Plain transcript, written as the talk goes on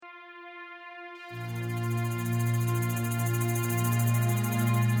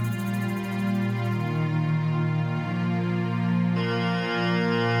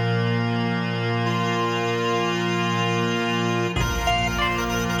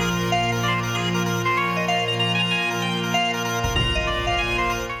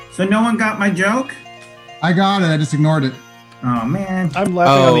So no one got my joke? I got it. I just ignored it. Oh, man. I'm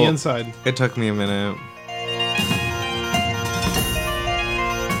laughing on the inside. It took me a minute.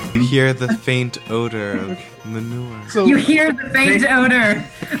 You hear the faint odor of manure. So you hear the faint odor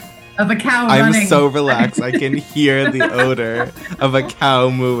of a cow running. I'm so relaxed. I can hear the odor of a cow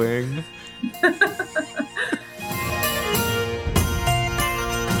mooing.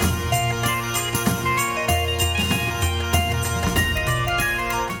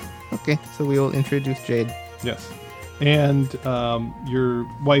 Okay, so we will introduce Jade. Yes. And your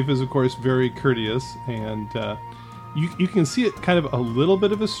wife is, of course, very courteous, and you can see it kind of a little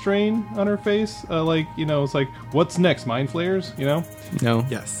bit of a strain on her face. Like, you know, it's like, what's next? Mind flayers, you know? No.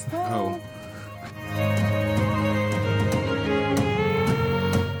 Yes. Oh.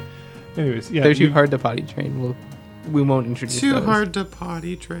 Anyways, yeah. They're too hard to potty train. We won't introduce Too those. hard to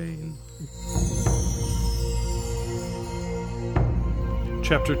potty train.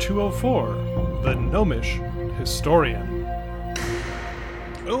 Chapter 204, The Gnomish Historian.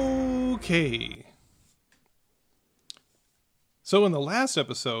 Okay. So in the last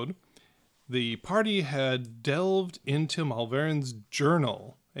episode, the party had delved into Malveron's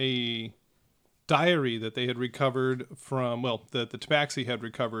journal, a diary that they had recovered from, well, that the Tabaxi had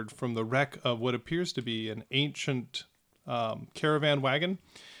recovered from the wreck of what appears to be an ancient caravan wagon.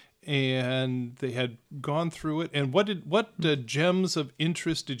 And they had gone through it. And what gems of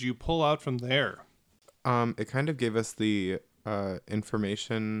interest did you pull out from there? It kind of gave us the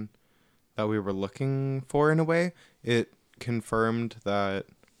information that we were looking for in a way. It confirmed that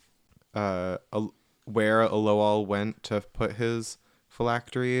where Aloal went to put his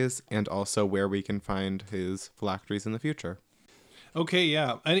phylacteries, and also where we can find his phylacteries in the future. Okay,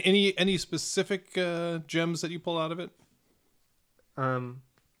 yeah. Any specific gems that you pull out of it?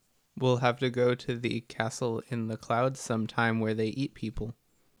 We'll have to go to the castle in the clouds sometime where they eat people.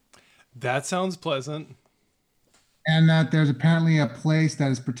 That sounds pleasant. And that there's apparently a place that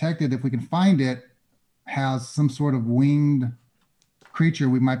is protected. If we can find it, has some sort of winged creature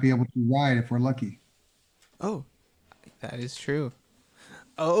we might be able to ride if we're lucky. Oh, that is true.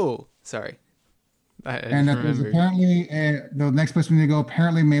 Oh, sorry. And that there's apparently the next place we need to go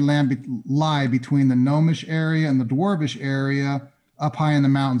apparently may lie between the gnomish area and the dwarvish area up high in the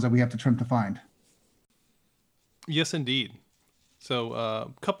mountains that we have to attempt to find. Yes, indeed. So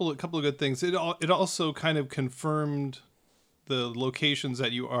a couple of good things. It also kind of confirmed the locations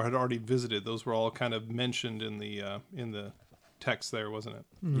that you had already visited. Those were all kind of mentioned in the text there, wasn't it?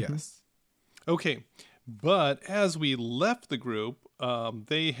 Mm-hmm. Yes. Okay, but as we left the group,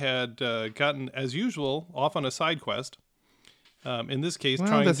 they had gotten, as usual, off on a side quest. In this case,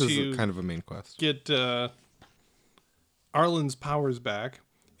 trying this to is kind of a main quest. Get Arlen's powers back.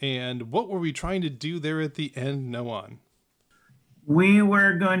 And what were we trying to do there at the end, Noan? We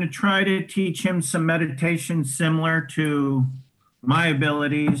were going to try to teach him some meditation similar to my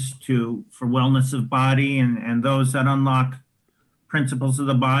abilities for wellness of body and those that unlock principles of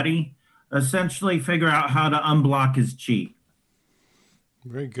the body. Essentially figure out how to unblock his chi.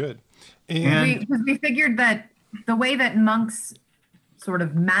 Very good. And we figured that the way that monks' sort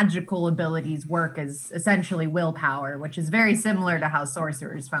of magical abilities work is essentially willpower, which is very similar to how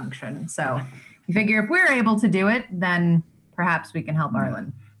sorcerers function. So we figure if we're able to do it, then perhaps we can help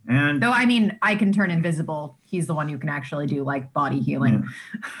Arlen. And though, I mean, I can turn invisible. He's the one who can actually do like body healing.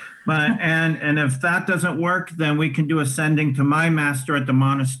 Yeah. But and if that doesn't work, then we can do ascending to my master at the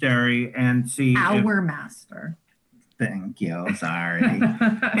monastery and see our master. Thank you. Sorry.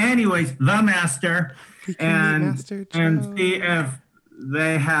 Anyways, the master and see if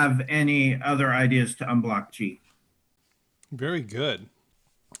they have any other ideas to unblock chi. Very good.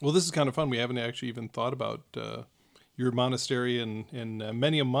 Well, this is kind of fun. We haven't actually even thought about your monastery in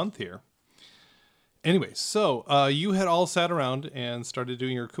many a month here. Anyway, so you had all sat around and started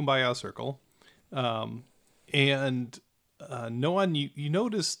doing your Kumbaya circle. And Noan, you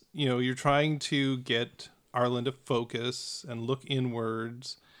noticed, you're trying to get Arlen to focus and look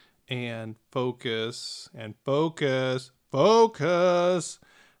inwards and focus. And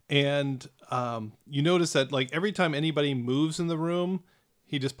you notice that like every time anybody moves in the room,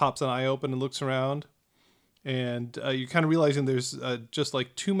 he just pops an eye open and looks around. And you're kind of realizing there's just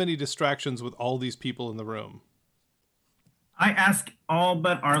like too many distractions with all these people in the room. I ask all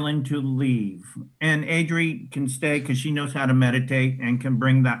but Arlen to leave. And Adri can stay because she knows how to meditate and can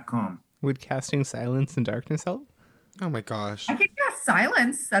bring that calm. Would casting silence and darkness help? Oh my gosh. I can cast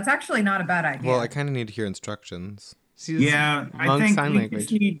silence. That's actually not a bad idea. Well, I kind of need to hear instructions. Yeah, I monk think sign we language.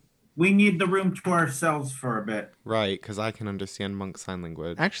 just need the room to ourselves for a bit. Right, because I can understand monk sign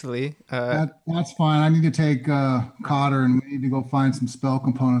language. Actually, That's fine. I need to take Cotter, and we need to go find some spell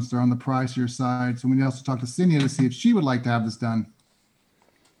components that are on the pricier side. So we need to also talk to Cinia to see if she would like to have this done.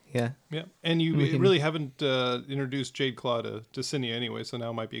 yeah. Yeah, and you We can- really haven't introduced Jade Claw to Cinia anyway, so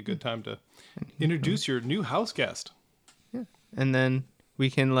now might be a good time to introduce your new house guest. And then we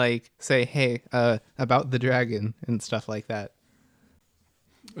can like say, hey, about the dragon and stuff like that.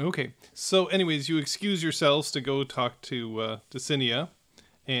 Okay, so anyways, you excuse yourselves to go talk to Cinia,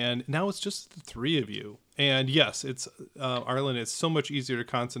 and now it's just the three of you. And yes, it's Arlen. It's so much easier to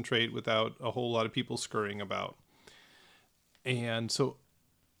concentrate without a whole lot of people scurrying about. And so,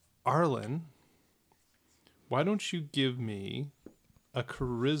 Arlen, why don't you give me a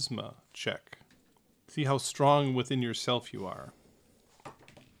charisma check? See how strong within yourself you are.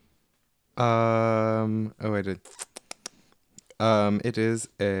 Oh, I did. It is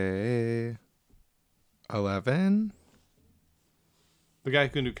a 11. The guy who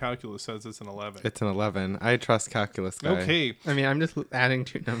can do calculus says it's an 11. It's an 11. I trust calculus guy. Okay, I mean, I'm just adding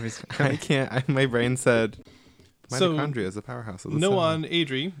two numbers. I can't. My brain said So, mitochondria is a powerhouse of the no cell. on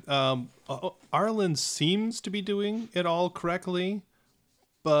Adri. Arlen seems to be doing it all correctly,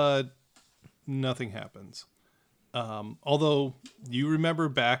 but nothing happens. Although you remember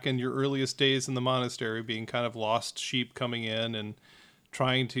back in your earliest days in the monastery being kind of lost sheep coming in and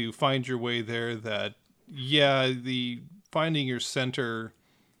trying to find your way there, that, yeah, the finding your center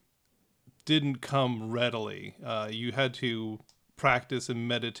didn't come readily. You had to practice and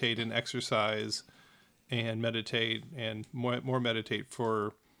meditate and exercise and meditate and more meditate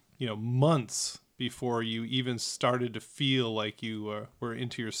for, months before you even started to feel like you were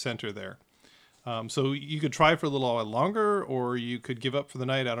into your center there. So you could try for a little while longer, or you could give up for the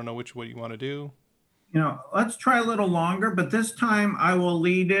night. I don't know what you want to do. Let's try a little longer, but this time I will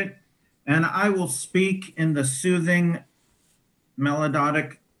lead it, and I will speak in the soothing,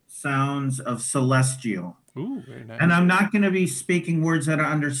 melodic sounds of Celestial. Ooh, very nice. And I'm not going to be speaking words that I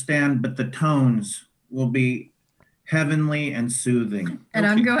understand, but the tones will be heavenly and soothing. And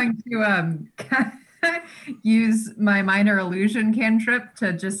Okay. I'm going to use my minor illusion cantrip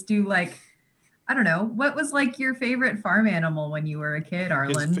to just do like, I don't know, what was like your favorite farm animal when you were a kid, His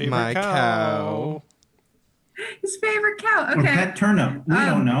Arlen? favorite My cow. His favorite cow. Or Okay. pet turnip. We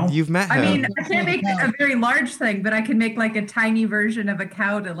don't know. You've met I him. mean, I can't make a very large thing, but I can make like a tiny version of a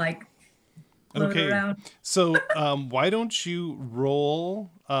cow to like float Okay. around. So why don't you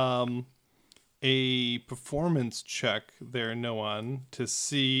roll a performance check there, Noan, to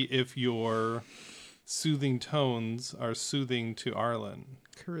see if your soothing tones are soothing to Arlen.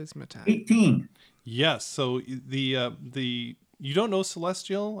 Charisma time. 18. Yes. So the you don't know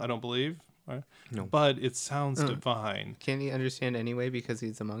Celestial, I don't believe. Right? No. But it sounds divine. Can he understand anyway because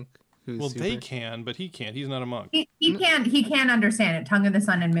he's a monk? Who's Well, they super- can, but he can't. He's not a monk. He can understand it. Tongue of the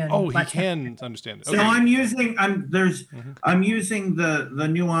sun and moon. Oh, he lets him. can understand it. So Okay. I'm using the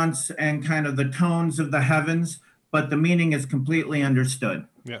nuance and kind of the tones of the heavens, but the meaning is completely understood.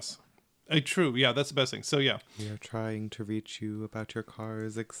 Yes. True. Yeah, that's the best thing. So yeah. We are trying to reach you about your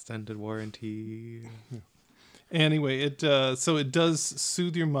car's extended warranty. Anyway, it so it does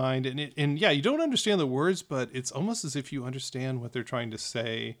soothe your mind, and yeah, you don't understand the words, but it's almost as if you understand what they're trying to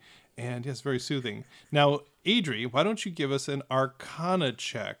say, and yes, very soothing. Now, Adri, why don't you give us an Arcana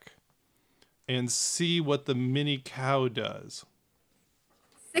check and see what the mini cow does?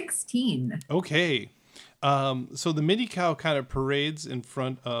 16. Okay. So the mini cow kind of parades in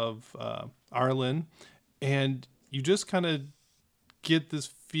front of Arlen, and you just kind of get this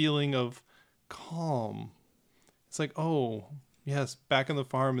feeling of calm. It's like, oh, yes, back on the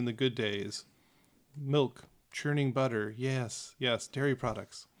farm in the good days. Milk, churning butter, yes, dairy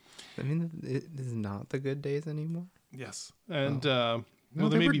products. I mean, it is not the good days anymore. Yes. And, No, well, there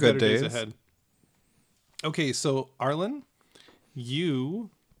they may were be good better days days. ahead. Okay, so Arlen, you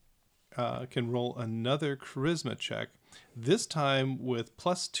can roll another charisma check, this time with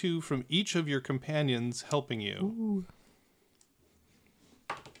 +2 from each of your companions helping you. Ooh.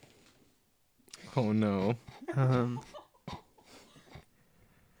 Oh no.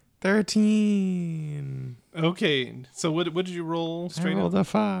 13. Okay, so what did you roll I straight rolled up? a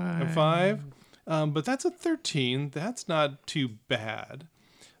 5. A 5? But that's a 13. That's not too bad.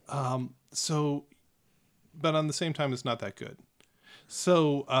 But on the same time, it's not that good.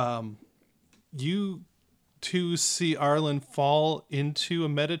 So you two see Arlen fall into a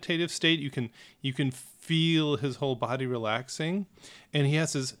meditative state. You can feel his whole body relaxing, and he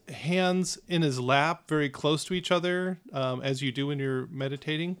has his hands in his lap very close to each other, as you do when you're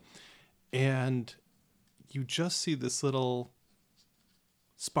meditating, and you just see this little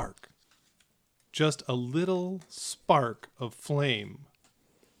spark, just a little spark of flame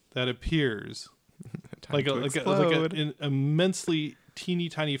that appears like an immensely teeny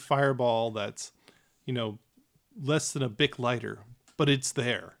tiny fireball that's, less than a Bic lighter, but it's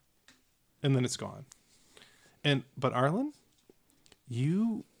there, and then it's gone. But Arlen,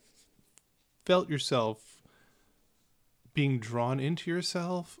 you felt yourself being drawn into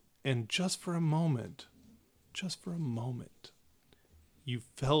yourself, and just for a moment, you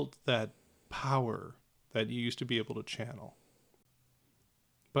felt that power that you used to be able to channel.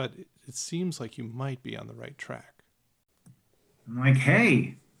 But it seems like you might be on the right track. I'm like,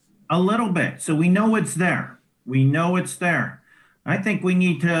 hey, a little bit. So we know it's there. I think we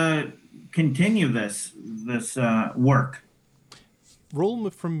need to continue this work. Roll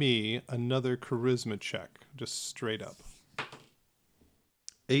from me another charisma check, just straight up.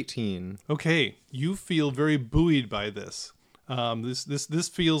 18. Okay, you feel very buoyed by this. This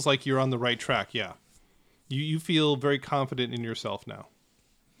feels like you're on the right track. Yeah, you feel very confident in yourself now.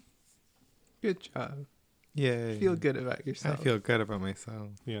 Good job. Yay. Feel good about yourself. I feel good about myself.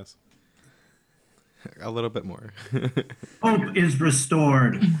 Yes. A little bit more. Hope is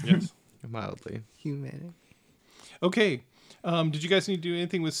restored. Yes. Mildly. Humanity. Okay. Did you guys need to do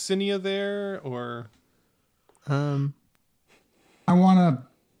anything with Cinia there, or? I want to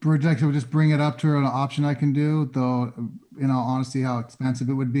project, just bring it up to her, an option I can do, though, in all honesty, how expensive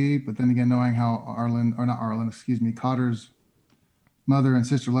it would be. But then again, knowing how Cotter's mother and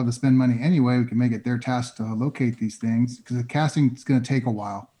sister love to spend money anyway, we can make it their task to locate these things, because the casting is going to take a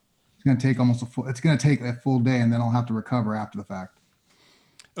while. It's going to take it's going to take a full day, and then I'll have to recover after the fact.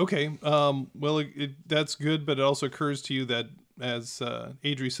 Okay. Well, that's good, but it also occurs to you that, as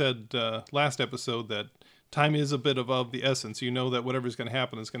Adri said last episode, that time is a bit of the essence. You know that whatever's going to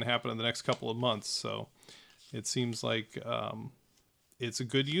happen is going to happen in the next couple of months. So it seems like it's a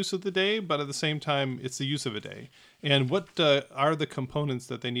good use of the day, but at the same time, it's the use of a day. And what are the components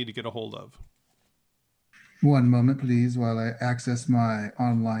that they need to get a hold of? One moment, please, while I access my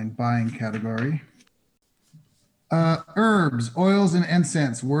online buying category. Herbs, oils, and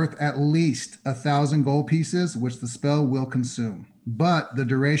incense worth at least 1,000 gold pieces, which the spell will consume, but the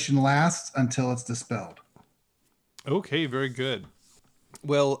duration lasts until it's dispelled. Okay, very good.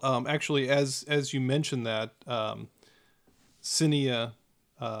 Well, actually, as you mentioned that, Cinia,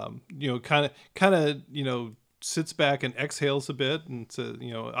 kind of, sits back and exhales a bit, and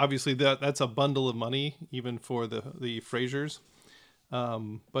obviously that's a bundle of money even for the Frasers.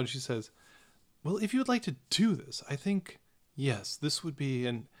 But she says, "Well, if you would like to do this, I think yes, this would be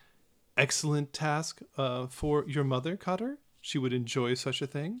an excellent task for your mother, Cotter. She would enjoy such a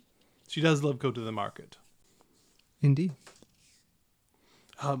thing. She does love go to the market." Indeed.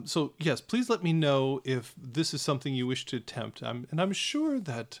 So yes, please let me know if this is something you wish to attempt. I'm sure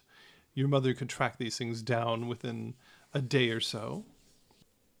that your mother could track these things down within a day or so.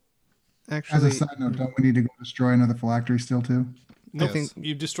 As Actually, a side note, don't we need to go destroy another phylactery still too? No, Yes.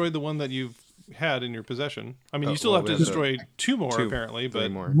 you've destroyed the one that you've had in your possession. I mean, Oh, you still well, have to we have destroy two more apparently, Three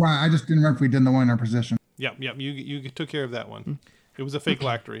but more. Right, I just didn't remember if we did the one in our position. yeah, you took care of that one. It was a fake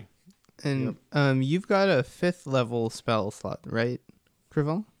phylactery. and you've got a 5th level spell slot, right,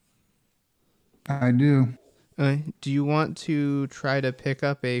 Crivel? I do. Do you want to try to pick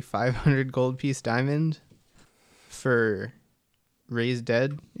up a 500 gold piece diamond for Raise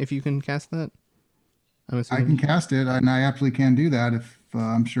Dead, if you can cast that? I'm I assuming. can cast it, and I absolutely can do that if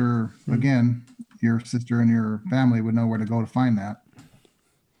I'm sure, again, your sister and your family would know where to go to find that.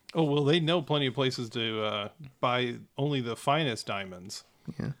 Oh, well, they know plenty of places to buy only the finest diamonds.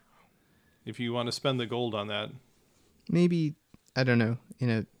 Yeah. If you want to spend the gold on that. Maybe, I don't know,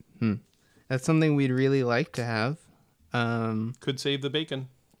 that's something we'd really like to have. Could save the bacon.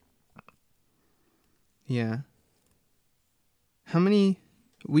 Yeah. How many...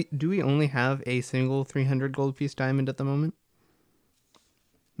 Do we only have a single 300 gold piece diamond at the moment?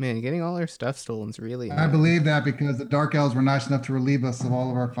 Man, getting all our stuff stolen is really... I believe that because the Dark Elves were nice enough to relieve us of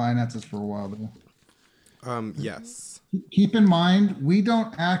all of our finances for a while, though. Yes. Keep in mind, we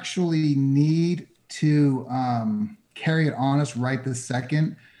don't actually need to carry it on us right this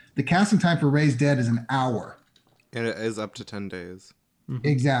second. The casting time for Raise Dead is an hour. And it is up to 10 days.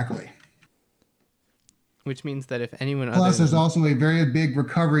 Exactly. Which means that if anyone Plus, other there's than... also a very big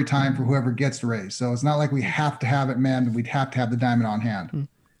recovery time for whoever gets raised. So it's not like we have to have it manned, but we'd have to have the diamond on hand.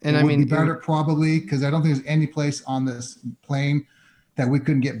 And It I would mean, be better probably, because I don't think there's any place on this plane that we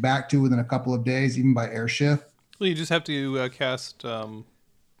couldn't get back to within a couple of days, even by air shift. Well, you just have to cast. Oh,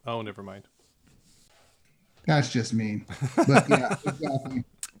 never mind. That's just mean. But yeah, exactly.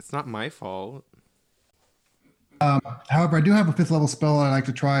 It's not my fault. However, I do have a 5th level spell I'd like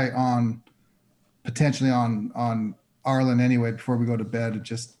to try on potentially on Arlen anyway before we go to bed,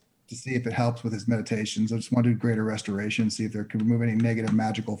 just to see if it helps with his meditations. I just want to do greater restoration, see if there can remove any negative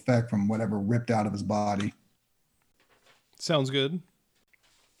magical effect from whatever ripped out of his body. Sounds good.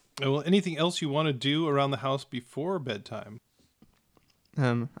 Well, anything else you want to do around the house before bedtime?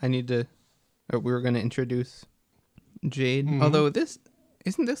 I need to. We were going to introduce Jade. Mhm. Although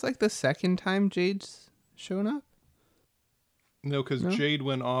isn't this like the second time Jade's shown up? No, because No? Jade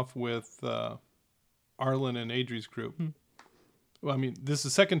went off with Arlen and Adri's group. Well, I mean, this is the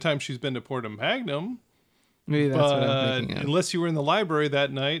second time she's been to Portum Magnum. Maybe that's what I'm But thinking of. unless you were in the library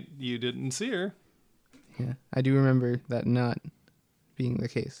that night, you didn't see her. Yeah, I do remember that not being the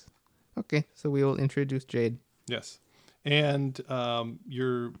case. Okay, so we will introduce Jade. Yes. And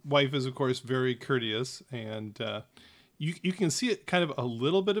your wife is, of course, very courteous. And you can see it kind of a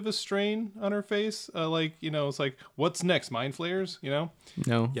little bit of a strain on her face. Like, it's like, what's next? Mind flayers, No,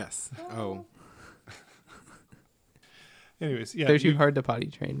 Yes. Oh. Anyways, yeah. they're too hard to potty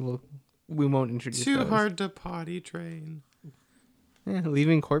train. We won't introduce Too those. hard to potty train. Yeah,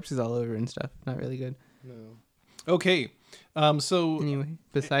 leaving corpses all over and stuff. Not really good. No. Okay. So Anyway,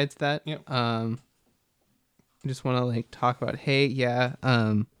 besides that, Yeah. I just want to talk about. Hey, yeah,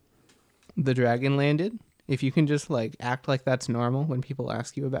 the dragon landed. If you can just act like that's normal when people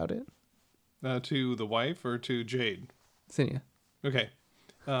ask you about it, to the wife or to Jade? Cinia. Okay.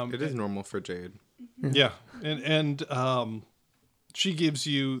 It is normal for Jade. Yeah, and she gives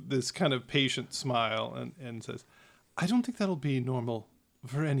you this kind of patient smile and says, "I don't think that'll be normal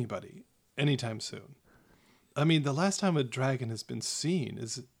for anybody anytime soon. I mean, the last time a dragon has been seen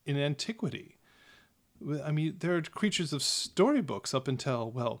is in antiquity. I mean, there are creatures of storybooks up until,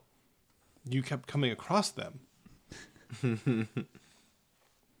 well, you kept coming across them.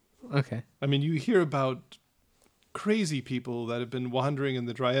 Okay. I mean, you hear about crazy people that have been wandering in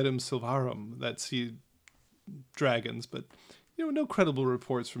the Dryadum Silvarum that see dragons, but no credible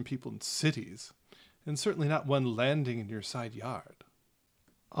reports from people in cities, and certainly not one landing in your side yard."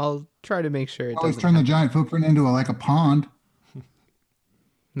 I'll try to make sure it Always doesn't turn the happen. giant footprint into a pond.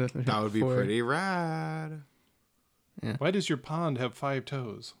 That would be For- pretty rad. Why does your pond have 5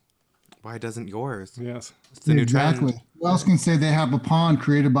 toes? Why doesn't yours? Yes. It's the new Exactly. trend. Who else can say they have a pond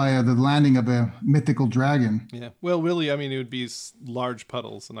created by the landing of a mythical dragon? Yeah. Well, really, I mean, it would be large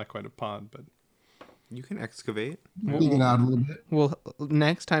puddles and not quite a pond, but You can excavate. Dig it out a little bit. Well,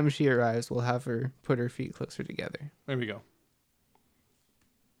 next time she arrives, we'll have her put her feet closer together. there we go.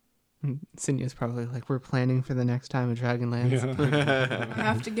 Cinya's probably like, we're planning for the next time a dragon lands. Yeah. I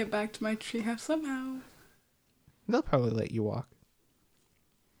have to get back to my treehouse somehow. They'll probably let you walk.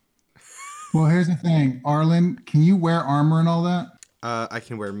 Well, here's the thing. Arlen, can you wear armor and all that? I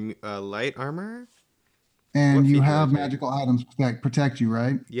can wear light armor. And What you feature have is it? magical items that protect you,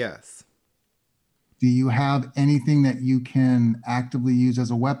 right? Yes. Do you have anything that you can actively use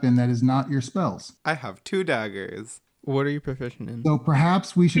as a weapon that is not your spells? I have 2 daggers. What are you proficient in? So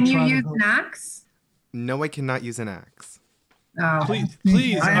perhaps we should Can you try use to go. an axe? No, I cannot use an axe. Oh,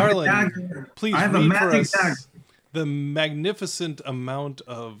 Please, I have a Arlen, dagger. please I have a read for magic us dagger. the magnificent amount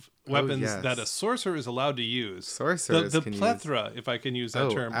of weapons yes. that a sorcerer is allowed to use. Sorcerers the can use. plethora, if I can use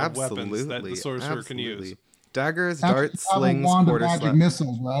that term, of weapons that the absolutely, sorcerer can use. absolutely. Daggers, Actually, darts, you have a slings, wand of quarter magic staff.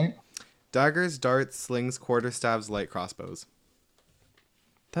 missiles, right? Daggers, darts, slings, quarterstaffs, light crossbows.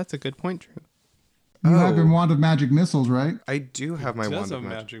 That's a good point, Drew. You have your Oh. wand of magic missiles, right? I do have my It wand does of have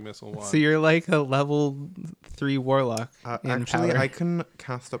magic. magic missile wand. So you're like a level 3 warlock in Actually, power. I can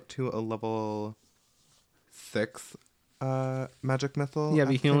cast up to a level 6 magic missile. Yeah, at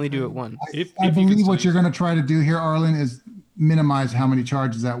but you the can same only do it time. once. If I you can believe what still you're use going to try to do here, Arlen, is minimize how many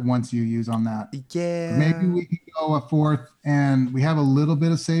charges at once you use on that. Yeah. Maybe we could go a 4th, and we have a little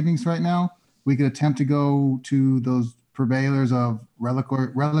bit of savings right now. We could attempt to go to those purveyors of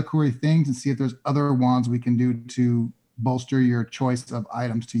reliquary things and see if there's other wands we can do to bolster your choice of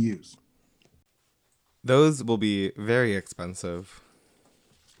items to use. Those will be very expensive.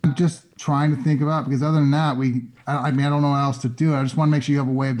 I'm just trying to think about, because other than that, I mean, I don't know what else to do. I just want to make sure you have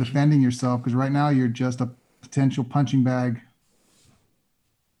a way of defending yourself, because right now you're just a potential punching bag.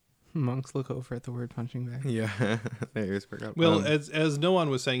 Monks look over at the word punching bag. Yeah. I just forgot. Well, as Noan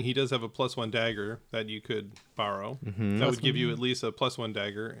was saying, he does have a +1 dagger that you could borrow. That would give you at least a +1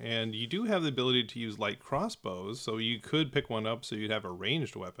 dagger, and you do have the ability to use light crossbows, so you could pick one up so you'd have a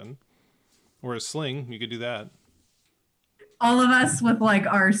ranged weapon, or a sling. You could do that. all of us with like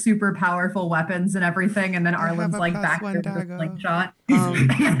our super powerful weapons and everything, and then I have Arlen's a like plus back one there with a dagger. slingshot. Um,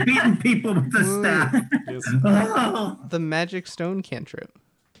 He's beating people with the Wait. staff. Yes. Oh. the magic stone cantrip.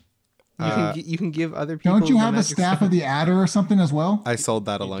 You Uh, you can give other people. Don't you the have the magic staff stone. of the adder or something as well? I sold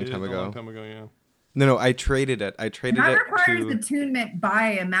that a He long did time A long ago. time ago, yeah. No, I traded it. I traded That it requires to. attunement by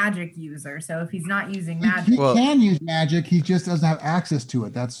a magic user. So if he's not using He magic, Well- can use magic. He just doesn't have access to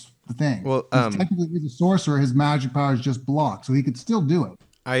it. That's the thing. Well, Technically, he's a sorcerer. His magic power is just blocked, so he could still do it.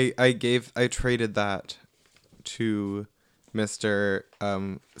 I traded that to Mr.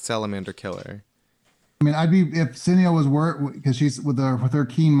 Salamander Killer. I mean, I'd be if Cinia was because she's with her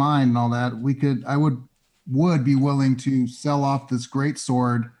keen mind and all that. I would be willing to sell off this great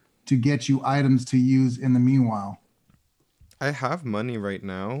sword to get you items to use in the meanwhile. I have money right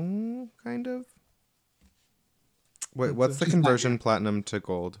now, kind of. Wait, what's the Just not conversion platinum to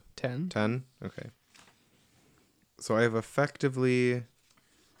gold? 10. 10? Okay. So I have effectively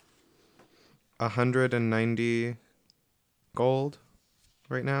 190 gold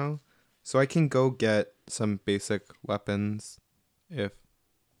right now. So I can go get some basic weapons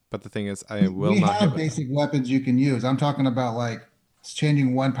but the thing is I will we not have have basic weapons you can use. I'm talking about like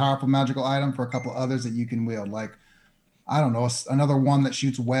changing one powerful magical item for a couple others that you can wield. Like, I don't know, another one that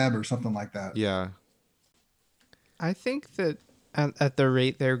shoots web or something like that. Yeah. I think that at the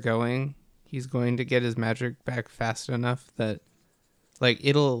rate they're going, he's going to get his magic back fast enough that like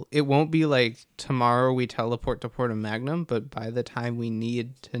it won't be like tomorrow we teleport to Porta Magnum, but by the time we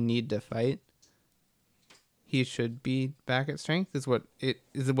need to fight, he should be back at strength is what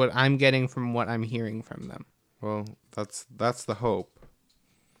I'm getting from what I'm hearing from them. Well, that's the hope.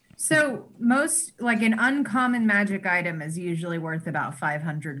 so most like an uncommon magic item is usually worth about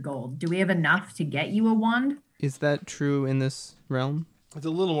 500 gold. Do we have enough to get you a wand? Is that true in this realm? It's a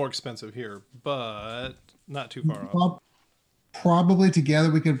little more expensive here, but not too far off. Well, probably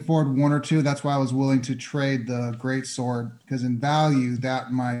together we could afford one or two. That's why I was willing to trade the great sword, because in value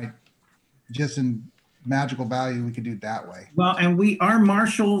that might just in magical value we could do it that way. Well, and we are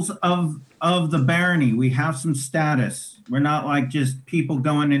marshals of the barony. We have some status. We're not like just people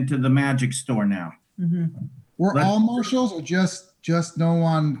going into the magic store now. We're Let- all marshals, or just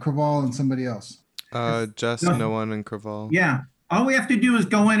Noan, Craval, and somebody else. Just No. Noan and Craval. Yeah. All we have to do is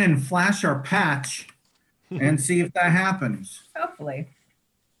go in and flash our patch and see if that happens. Hopefully.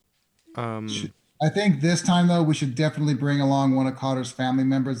 I think this time though we should definitely bring along one of Cotter's family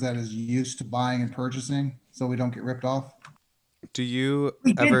members that is used to buying and purchasing, so we don't get ripped off. Do you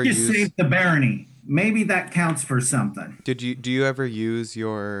We did ever just use save the barony. Maybe that counts for something. do you ever use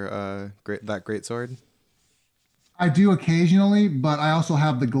your great sword? I do occasionally, but I also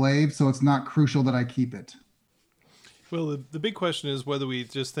have the glaive, so it's not crucial that I keep it. Well, the big question is whether we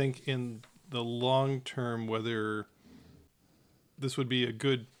just think in the long term whether this would be a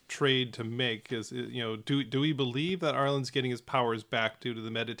good trade to make. Is do we believe that Arlen's getting his powers back due to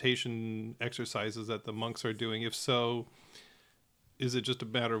the meditation exercises that the monks are doing? If so, is it just a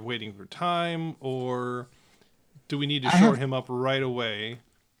matter of waiting for time, or do we need to shore him up right away?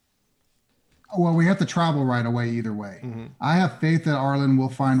 Well, we have to travel right away either way. I have faith that Arlen will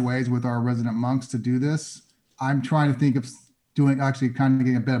find ways with our resident monks to do this. I'm trying to think of kind of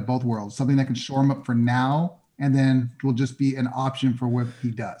getting a bit of both worlds, something that can shore him up for now, and then will just be an option for what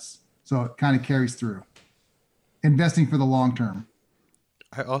he does. So it kind of carries through. Investing for the long term.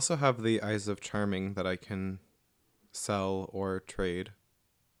 I also have the Eyes of Charming that I can sell or trade.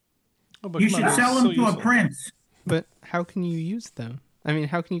 Oh, but You come on, should that's sell so them to a useful. prince. But how can you use them? I mean,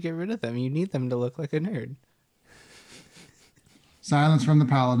 how can you get rid of them? You need them to look like a nerd. Silence from the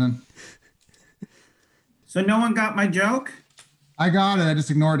paladin. So no one got my joke? I got it. I just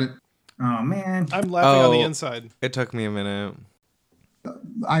ignored it. Oh, man. I'm laughing on the Oh. inside. It took me a minute.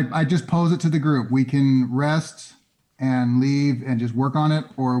 I just pose it to the group. We can rest and leave and just work on it,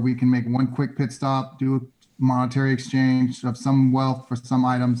 or we can make one quick pit stop, do a monetary exchange of some wealth for some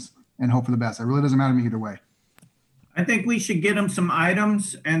items, and hope for the best. It really doesn't matter to me either way. I think we should get him some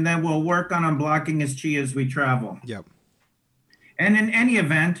items, and then we'll work on unblocking his chi as we travel. Yep. And in any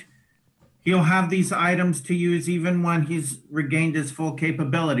event, he'll have these items to use even when he's regained his full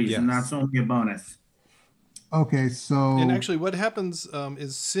capabilities, and Yes. that's only a bonus. Okay, so And actually, what happens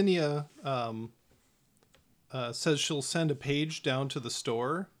is Cinia says she'll send a page down to the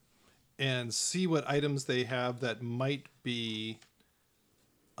store and see what items they have that might be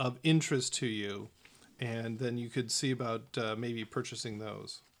of interest to you, and then you could see about maybe purchasing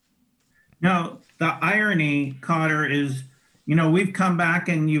those. No, the irony, Cotter, is, we've come back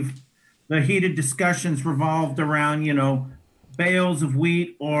and the heated discussions revolved around, bales of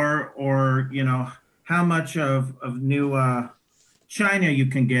wheat or how much of new China you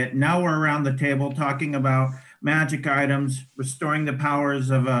can get. Now we're around the table talking about magic items, restoring the powers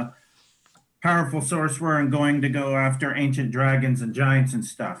of a powerful sorcerer, and going to go after ancient dragons and giants and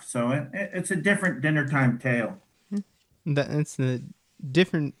stuff. So it's a different dinner time tale. It's the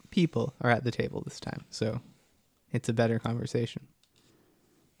different people are at the table this time, so it's a better conversation.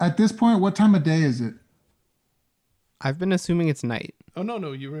 At this point, what time of day is it? I've been assuming it's night. Oh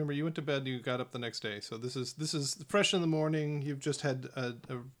no! You remember you went to bed and you got up the next day. So this is fresh in the morning. You've just had a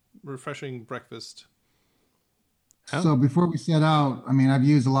refreshing breakfast. Oh. So before we set out, I mean, I've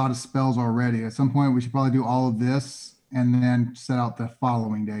used a lot of spells already. At some point, we should probably do all of this and then set out the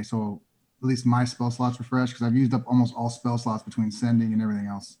following day. So at least my spell slots were fresh because I've used up almost all spell slots between sending and everything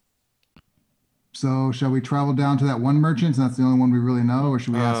else. So shall we travel down to that one merchant? And that's the only one we really know, or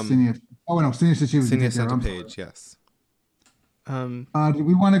should we ask Cinia? Oh no, Cinia said she was. Cinia sent a page. Yes. Do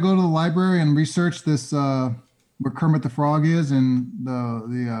we want to go to the library and research this where Kermit the Frog is and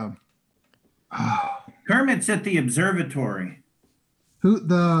the Kermit's at the observatory.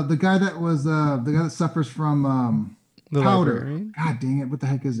 the guy that was the guy that suffers from The powder? librarian? God dang it! What the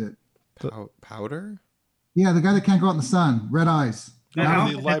heck is it? Powder? Yeah, the guy that can't go out in the sun, red eyes.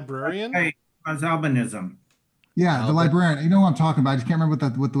 The librarian? Hey, has albinism. Yeah, the Albin. librarian. You know what I'm talking about. I just can't remember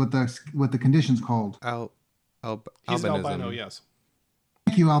what the condition's called. He's an albinism. albino. Yes.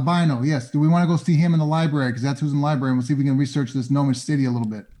 Thank you, albino. Yes. Do we want to go see him in the library? Because that's who's in the library. And we'll see if we can research this gnomish city a little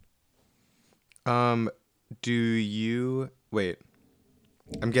bit. Do you wait?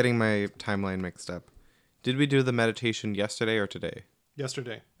 I'm getting my timeline mixed up. Did we do the meditation yesterday or today?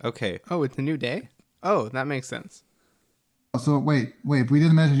 Yesterday. Okay. Oh, it's a new day? Oh, that makes sense. So wait. If we did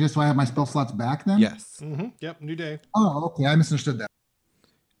the message, just so I have my spell slots back then? Yes. Mm-hmm. Yep. New day. Oh, okay. I misunderstood that.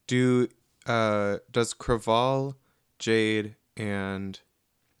 Does Craval, Jade, and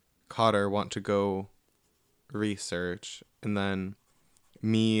Cotter want to go research, and then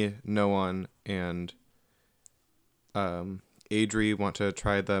me, Noan, and Adri want to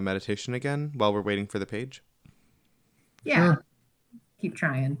try the meditation again while we're waiting for the page? Yeah. Sure. Keep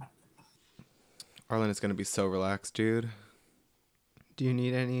trying. Arlen is gonna be so relaxed, dude. Do you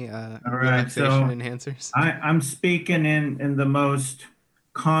need any right, relaxation so enhancers? I'm speaking in the most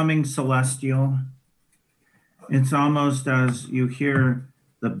calming celestial. It's almost as you hear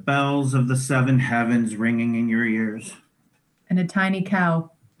the bells of the seven heavens ringing in your ears. And a tiny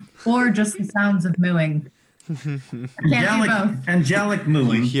cow. Or just the sounds of mooing. Can't do both. Angelic You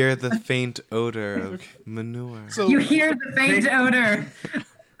mooing. hear the faint odor of manure. So You hear the faint odor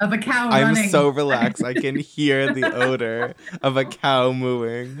of a cow I'm running. so relaxed. I can hear the odor of a cow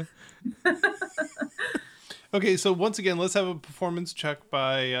mooing. okay. So once again, let's have a performance check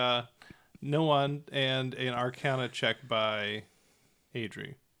by Noan and an Arcana check by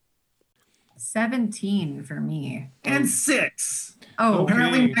Adri. 17 for me. And 6. Oh,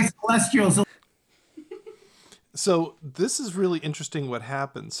 Apparently my celestials. So this is really interesting what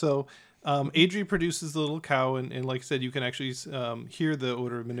happens. So Adri produces the little cow, and like I said, you can actually hear the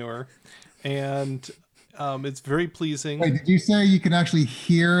odor of manure, and it's very pleasing. Wait, did you say you can actually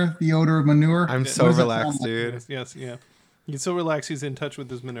hear the odor of manure? I'm What so does it relaxed, sound like? dude. Yes, yeah. He's so relaxed, he's in touch with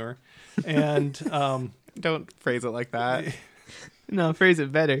his manure. And Don't phrase it like that. No, phrase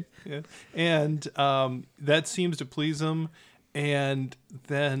it better. yeah. And that seems to please him. And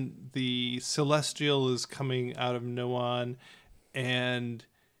then the celestial is coming out of Noan, and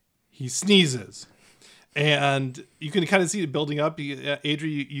he sneezes. And you can kind of see it building up.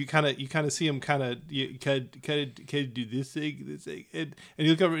 Adri, you kind of see him kind of do this thing, and you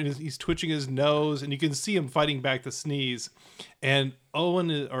look over and he's twitching his nose, and you can see him fighting back the sneeze. And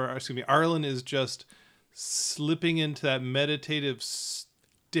Arlen is just slipping into that meditative state,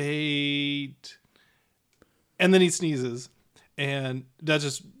 and then he sneezes, and that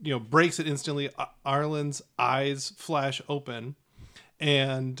just breaks it instantly. Arlen's eyes flash open.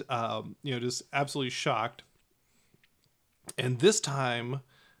 And, just absolutely shocked. And this time,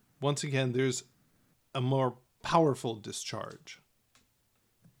 once again, there's a more powerful discharge.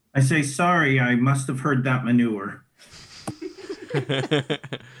 I say, sorry, I must have heard that manure. The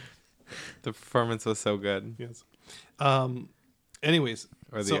performance was so good. Yes. Anyways,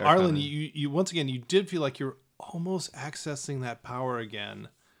 Or the so Arcana. Arlen, you once again, you did feel like you're almost accessing that power again.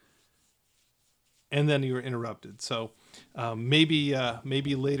 And then you were interrupted. So maybe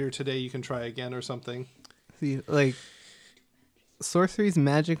later today you can try again or something. See, like, sorcery's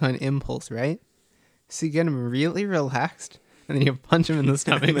magic on impulse, right? So you get him really relaxed, and then you punch him in the And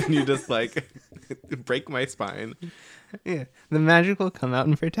stomach. then you just like break my spine. Yeah, the magic will come out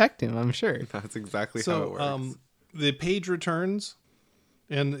and protect him, I'm sure. That's exactly how it So works. the page returns,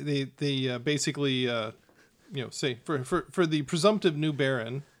 And they basically say for the presumptive new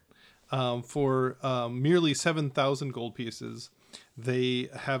baron, for merely 7,000 gold pieces, they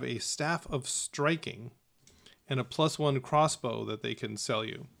have a staff of striking and a +1 crossbow that they can sell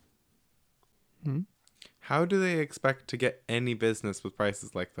you. How do they expect to get any business with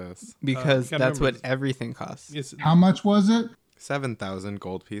prices like this? Because gotta that's what remember- everything costs. It's, How much was it 7,000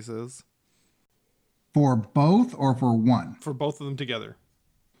 gold pieces. for both or for one? for both of them together.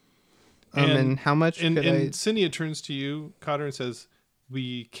 And how much And could I? Cinia turns to you, Cotter, and says,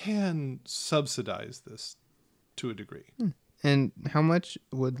 "We can subsidize this to a degree." And how much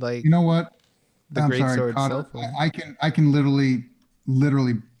would like You know what? the great sword sell for? I can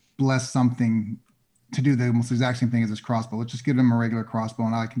literally bless something to do the almost exact same thing as this crossbow. Let's just give him a regular crossbow,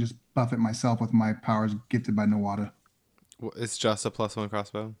 and I can just buff it myself with my powers gifted by Nawada. It's just a +1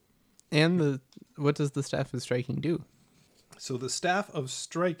 crossbow. And what does the staff of striking do? So the staff of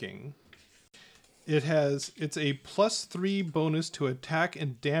striking, it's a +3 bonus to attack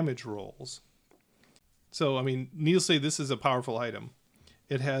and damage rolls. So I mean, needless to say, this is a powerful item.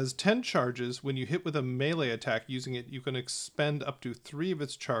 It has 10 charges. When you hit with a melee attack using it, you can expend up to 3 of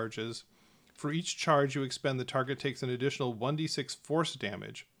its charges. For each charge you expend, the target takes an additional 1d6 force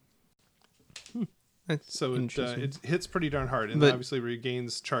damage. That's So interesting. it hits pretty darn hard, and But- obviously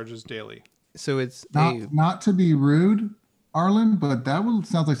regains charges daily. So it's a Not to be rude, Arlen, but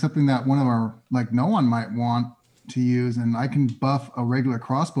sounds like something that one of our no one might want to use, and I can buff a regular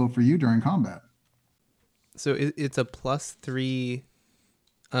crossbow for you during combat. so it's a +3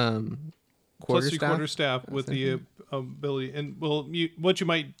 Plus quarterstaff with the ability, and what you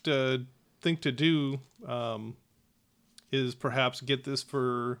might think to do is perhaps get this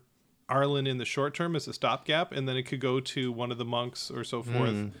for Arlen in the short term as a stopgap, and then it could go to one of the monks or so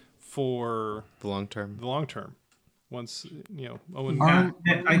forth for The long term. the long term. Once Owen.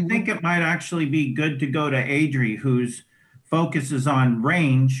 I think it might actually be good to go to Adri, whose focus is on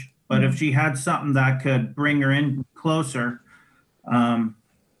range, but if she had something that could bring her in closer,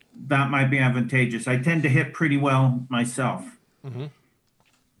 that might be advantageous. I tend to hit pretty well myself. But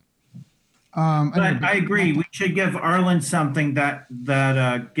I agree, we should give Arlen something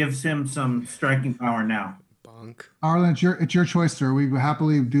that gives him some striking power now. Bonk. Arlen, it's your choice, sir. We will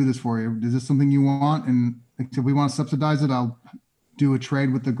happily do this for you. Is this something you want? And if we want to subsidize it, I'll do a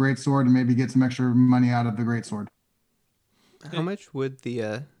trade with the great sword and maybe get some extra money out of the great sword. How much would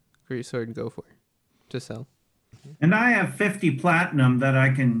the great sword go for to sell? And I have 50 platinum that I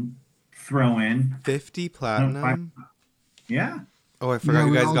can throw in. 50 platinum? Yeah. Oh, I forgot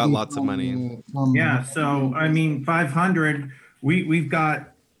you we guys all got do lots of money. Yeah, so I mean, 500. We've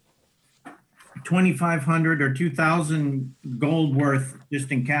got 2,500 or 2,000 gold worth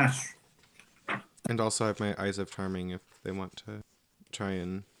just in cash. And also I have my Eyes of Charming if they want to try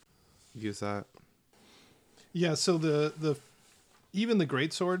and use that. Yeah, so the even the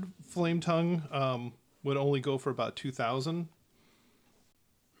greatsword flame tongue would only go for about 2,000.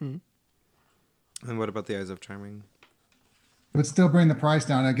 And what about the Eyes of Charming? But still bring the price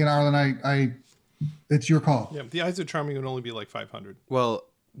down. Again, Arlen, it's your call. Yeah, the eyes of charming would only be like 500. Well,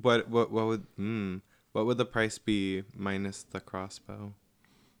 what would the price be minus the crossbow?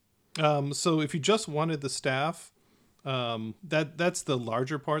 So if you just wanted the staff, that's the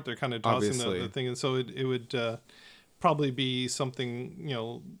larger part. They're kind of tossing the Obviously. thing, and so it would probably be something.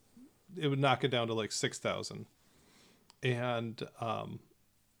 It would knock it down to like 6,000. And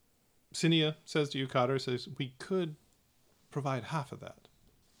Cinia says to you, Cotter, says we could provide half of that.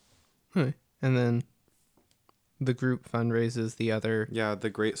 Huh. And then the group fundraises the other. Yeah, the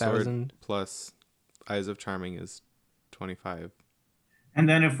great sword 1,000. plus Eyes of Charming is 25. And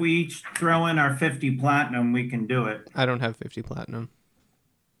then if we each throw in our 50 platinum, we can do it. I don't have 50 platinum.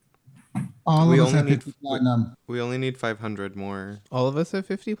 All We of us only have need 50 platinum. We only need 500 more. All of us have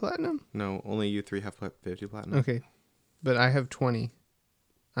 50 platinum? No, only you 3 have 50 platinum. Okay. But I have 20.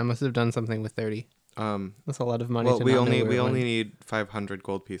 I must have done something with 30. That's a lot of money Well, to we not know only where we it only went. need 500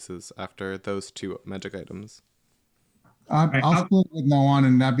 gold pieces after those 2 magic items. I'll split it with no one,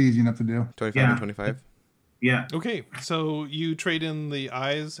 and that'd be easy enough to do. 25 Yeah. and 25. Yeah. Okay, so you trade in the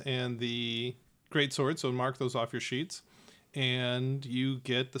eyes and the great sword, so mark those off your sheets, and you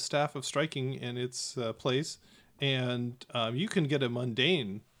get the staff of striking in its place, and you can get a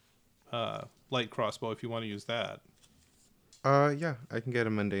mundane light crossbow if you want to use that. Yeah, I can get a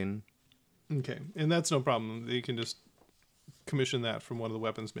mundane. Okay, and that's no problem. You can just commission that from one of the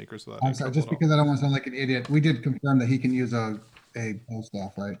weapons makers without I'm any sorry, trouble just at all. because I don't want to sound like an idiot. We did confirm that he can use a bow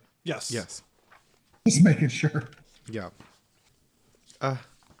staff, right? Yes. Yes. Just making sure. Yeah.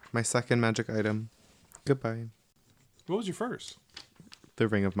 My second magic item. Goodbye. What was your first? The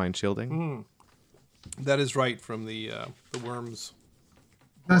Ring of Mind Shielding. That is right from the worms.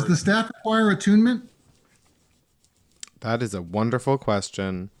 Does the staff require attunement? That is a wonderful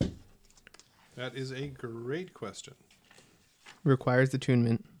question. That is a great question. Requires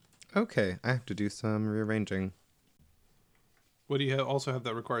attunement. Okay, I have to do some rearranging. What do you also have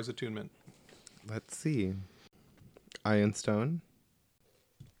that requires attunement? Let's see. Iron Stone.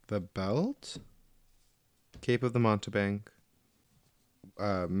 The Belt. Cape of the Montebank.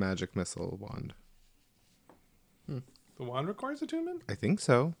 Magic Missile Wand. The wand requires attunement? I think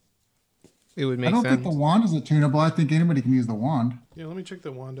so. It would I make don't sense. think the wand is attunable. I think anybody can use the wand. Yeah, let me check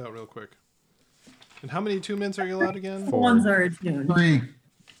the wand out real quick. And how many attunements are you allowed again? Four. Ones are attuned. 3.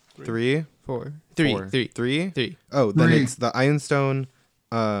 3? Four. Three. Four. Three. 3? Three. Oh, then 3. it's the Ironstone,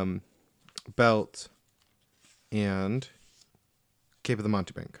 Belt, and Cape of the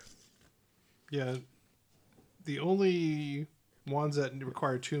Montebank. Yeah. The only wands that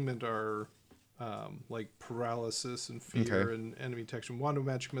require attunement are like paralysis and fear Okay. and enemy detection. Wand of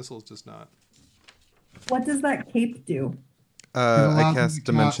Magic Missiles does not. What does that cape do? I allows them cast to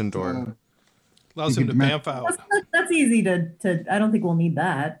Dimension cast, Door. Allows You him to can bamf out. That's easy to. I don't think we'll need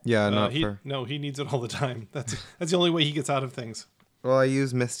that. Yeah, not he, for... No, he needs it all the time. That's the only way he gets out of things. Well, I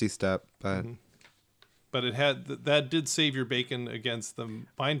use Misty Step, but... But it had that did save your bacon against the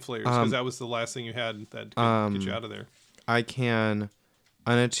mind flayers because that was the last thing you had that could get you out of there. I can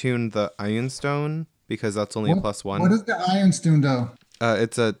unattune the Ironstone because that's only a +1. What is the Ironstone do?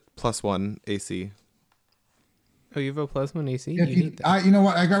 It's a +1 AC. Oh, you have a +1 AC? If You you, need that. you know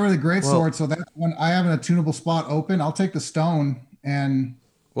what? I got rid of the great Well- sword, so that's when I have an attunable spot open. I'll take the stone and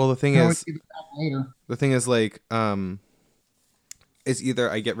Well, the thing you know, is, give it back later. like, it's either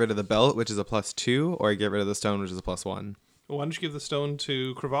I get rid of the belt, which is a +2, or I get rid of the stone, which is a +1. Well, why don't you give the stone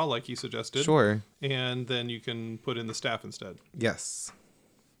to Craval like he suggested? Sure. And then you can put in the staff instead. Yes.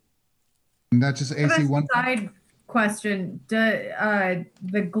 And that's just AC 1. Side question: the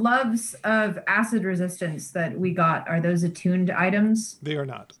gloves of acid resistance that we got, are those attuned items? They are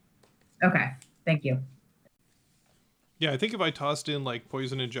not. Okay, thank you. Yeah, I think if I tossed in like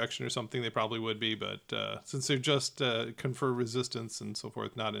poison injection or something, they probably would be. But since they're just confer resistance and so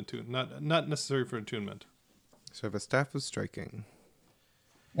forth, not necessary for attunement. So I have a Staff of Striking.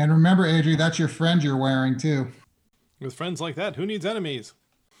 And remember, Adri, that's your friend you're wearing too. With friends like that, who needs enemies?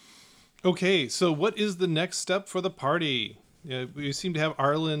 Okay, so what is the next step for the party? We seem to have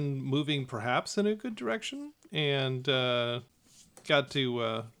Arlen moving perhaps in a good direction, and got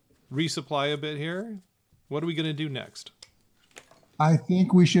to resupply a bit here. What are we going to do next? I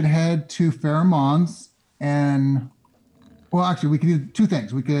think we should head to Pheromones and, well, actually, we could do 2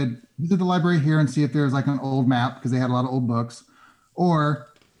 things. We could visit the library here and see if there's like an old map because they had a lot of old books, or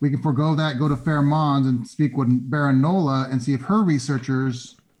we can forego that, go to Pheromones and speak with Baron Nola and see if her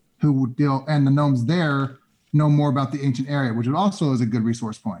researchers who would deal and the gnomes there know more about the ancient area, which also is a good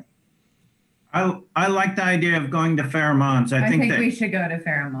resource point. I like the idea of going to Pheromones. I think that we should go to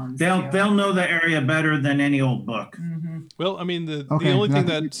Pheromones. they'll know the area better than any old book. Well, I mean, the Okay, only thing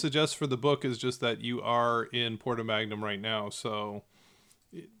that- that suggests for the book is just that you are in Porto Magnum right now. So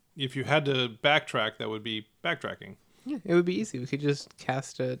if you had to backtrack, that would be backtracking. Yeah, it would be easy. We could just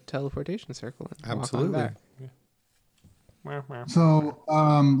cast a teleportation circle and walk on Absolutely. back. So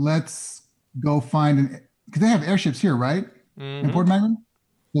let's go find because they have airships here, right? In Port Magnon?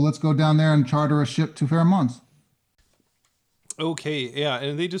 So let's go down there and charter a ship to Pheromones. Okay, yeah,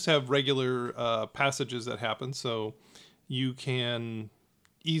 and they just have regular passages that happen, so you can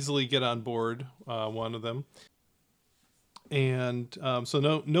easily get on board one of them. And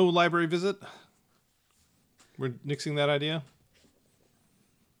so no library visit? We're nixing that idea?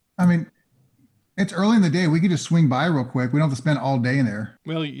 I mean, it's early in the day. We could just swing by real quick. We don't have to spend all day in there.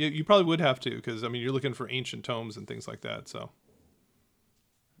 Well, you probably would have to, because, I mean, you're looking for ancient tomes and things like that, so.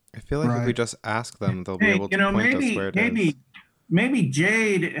 I feel like if we Right. just ask them, they'll be Hey, able to point us where it is. maybe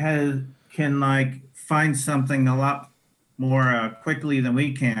Jade can like find something a lot more quickly than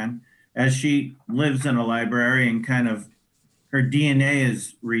we can, as she lives in a library and kind of her DNA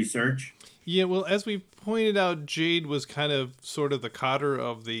is research. Yeah, well, as we pointed out, Jade was kind of sort of the cotter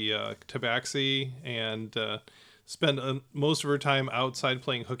of the Tabaxi and spent most of her time outside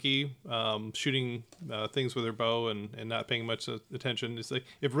playing hooky, shooting things with her bow and not paying much attention. It's like,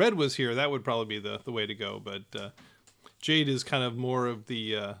 if Red was here, that would probably be the way to go. But Jade is kind of more of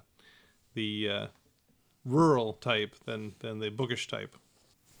the rural type than the bookish type.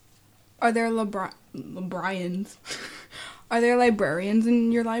 Are there librarians? Are there librarians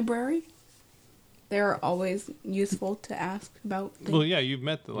in your library? They're always useful to ask about things. Well, yeah, you've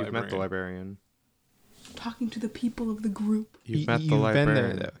met the You've librarian. met the librarian. talking to the people of the group. You've met the You've been there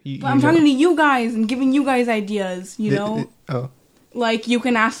librarian. though. But I'm talking to you guys and giving you guys ideas, you know? Oh, Like, you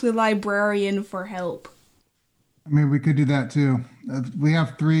can ask the librarian for help. I mean, we could do that too. We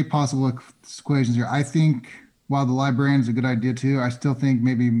have three possible equations here. I think while the librarian is a good idea too, I still think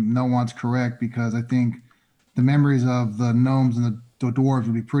maybe no one's correct because I think the memories of the gnomes and the dwarves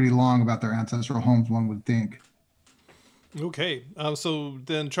would be pretty long about their ancestral homes, one would think. Okay. So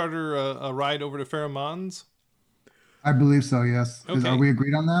then charter a ride over to Pheromones. I believe so, yes. Okay. Are we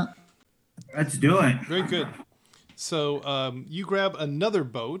agreed on that? Let's do it. Very good. So you grab another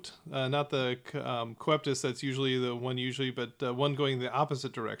boat, not the Coeptus that's usually the one but one going the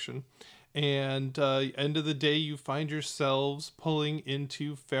opposite direction. And end of the day, you find yourselves pulling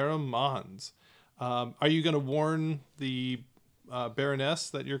into Pheromones. Are you going to warn the Baroness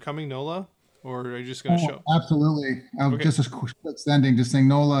that you're coming, Nola? Or are you just going to show? Absolutely. Okay. Just a quick sending, just saying,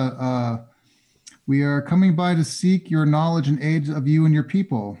 Nola, we are coming by to seek your knowledge and aid of you and your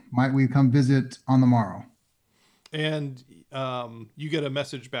people. Might we come visit on the morrow? And you get a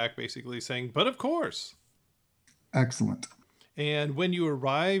message back basically saying, but of course. Excellent. And when you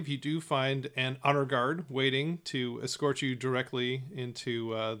arrive, you do find an honor guard waiting to escort you directly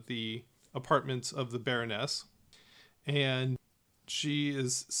into the apartments of the Baroness. And she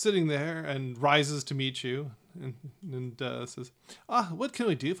is sitting there and rises to meet you and says, what can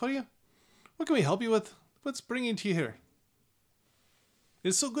we do for you? What can we help you with? What's bringing you here?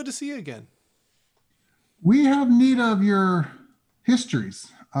 It's so good to see you again. We have need of your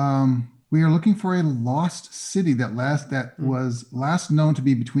histories. We are looking for a lost city that was last known to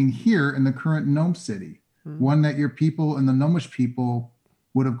be between here and the current Gnome City. One that your people and the Gnomish people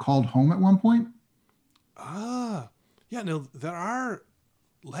would have called home at one point. Yeah, no, there are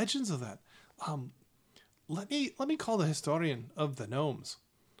legends of that. Let me call the historian of the gnomes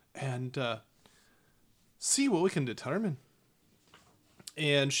and see what we can determine.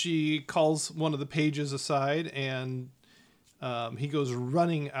 And she calls one of the pages aside, and he goes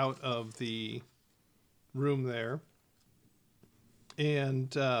running out of the room there.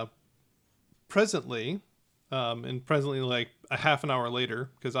 And presently like a half an hour later,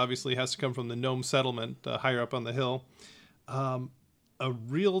 because obviously it has to come from the gnome settlement higher up on the hill, a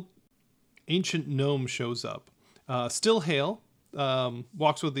real ancient gnome shows up. Still hale,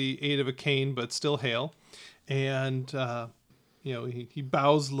 walks with the aid of a cane, but still hale. And, he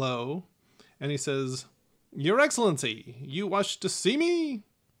bows low and he says, Your Excellency, you wish to see me?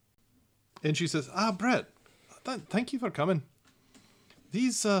 And she says, Brett, thank you for coming.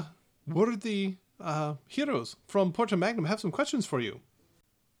 These worthy heroes from Porta Magnum have some questions for you.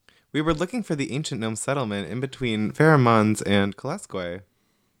 We were looking for the ancient gnome settlement in between Pheromones and Kalesque.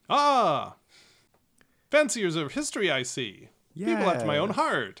 Fanciers of history, I see. People after my own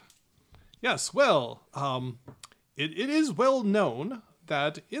heart. Yes, well, it is well known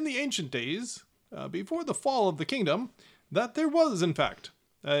that in the ancient days, before the fall of the kingdom, that there was, in fact,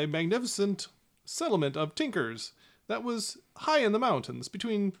 a magnificent settlement of tinkers that was high in the mountains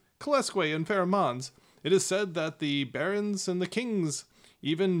between Kalesque and Pheromones. It is said that the barons and the kings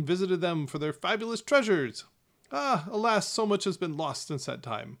even visited them for their fabulous treasures. Alas, so much has been lost since that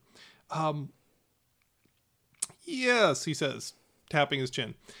time. Yes, he says, tapping his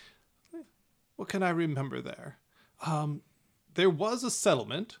chin. What can I remember there? There was a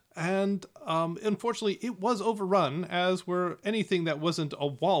settlement, and unfortunately it was overrun, as were anything that wasn't a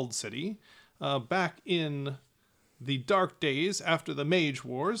walled city. Back in the dark days after the Mage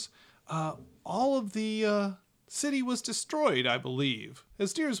Wars, all of the city was destroyed, I believe.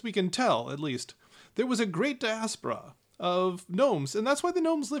 As near as we can tell, at least. There was a great diaspora of gnomes, and that's why the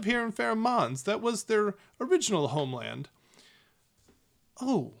gnomes live here in Pheromones. That was their original homeland.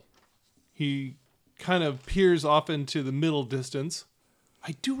 Oh, he kind of peers off into the middle distance.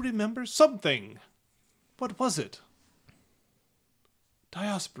 I do remember something. What was it?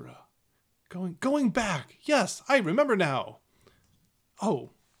 Diaspora. Going back. Yes, I remember now.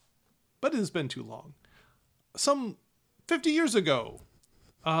 Oh, but it has been too long. Some 50 years ago,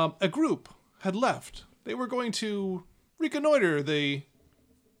 a group had left. They were going to reconnoiter the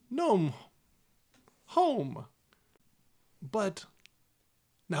gnome home. But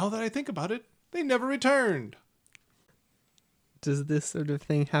now that I think about it, they never returned. Does this sort of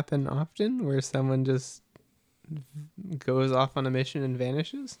thing happen often, where someone just goes off on a mission and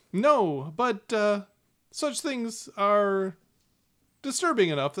vanishes? No, but such things are disturbing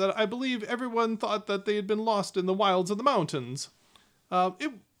enough that I believe everyone thought that they had been lost in the wilds of the mountains.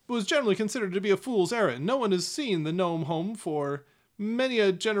 It was generally considered to be a fool's errand. No one has seen the gnome home for many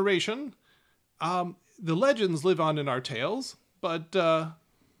a generation. The legends live on in our tales, but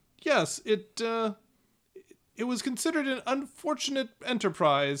yes, it it was considered an unfortunate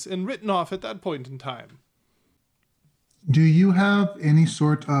enterprise and written off at that point in time. Do you have any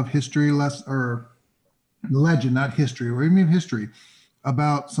sort of history or legend, not history, or even history,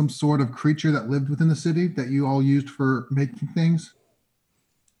 about some sort of creature that lived within the city that you all used for making things?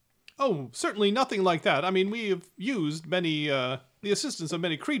 Oh, certainly nothing like that. I mean, we have used the assistance of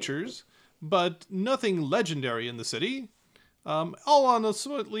many creatures, but nothing legendary in the city. All on a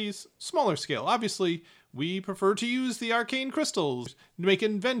slightly smaller scale. Obviously, we prefer to use the arcane crystals to make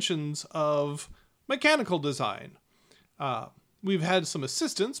inventions of mechanical design. We've had some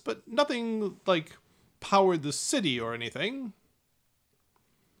assistance, but nothing like powered the city or anything.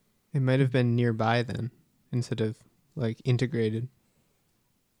 It might have been nearby then, instead of like integrated.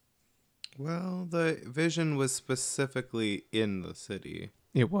 Well, the vision was specifically in the city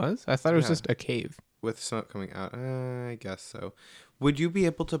It was? I thought it was Yeah. just a cave. with smoke coming out. I guess so. Would you be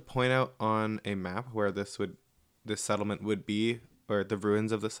able to point out on a map where this settlement would be, or the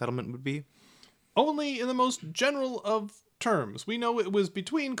ruins of the settlement would be? Only in the most general of terms. We know it was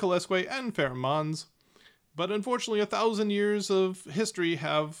between Kalesque and Pheromons, but unfortunately 1,000 years of history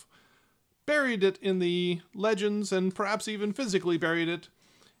have buried it in the legends and perhaps even physically buried it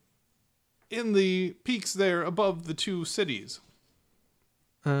in the peaks there above the two cities.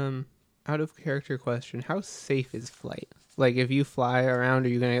 Out of character question, how safe is flight? Like, if you fly around, are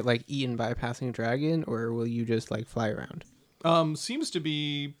you gonna get like eaten by a passing dragon, or will you just like fly around? Seems to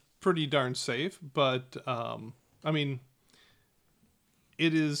be pretty darn safe, but I mean,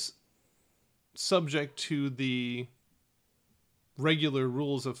 it is subject to the regular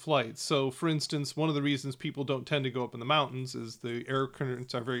rules of flight. So, for instance, one of the reasons people don't tend to go up in the mountains is the air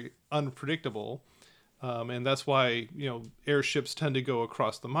currents are very unpredictable. And that's why, airships tend to go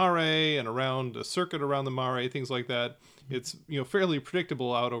across the mare and around a circuit around the mare, things like that. It's, fairly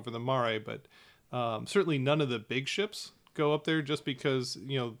predictable out over the mare, but certainly none of the big ships go up there just because,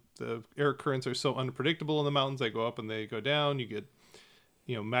 the air currents are so unpredictable in the mountains. They go up and they go down. You get,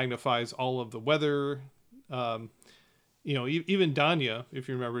 magnifies all of the weather. Even Danya, if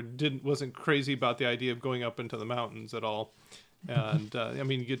you remember, wasn't crazy about the idea of going up into the mountains at all. And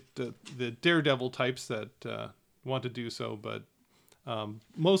you get the daredevil types that want to do so, but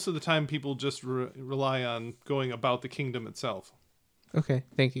most of the time people just rely on going about the kingdom itself. Okay,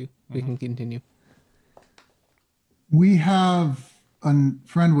 thank you. We can continue. We have a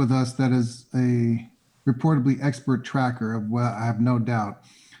friend with us that is a reportedly expert tracker of what I have no doubt.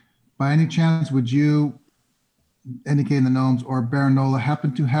 By any chance, would you, indicating the gnomes or Baranola,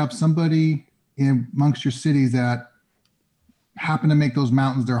 happen to have somebody amongst your cities that happen to make those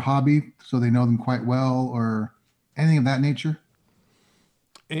mountains their hobby, so they know them quite well, or anything of that nature?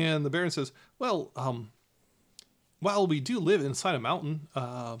 And the Baron says, well, while we do live inside a mountain,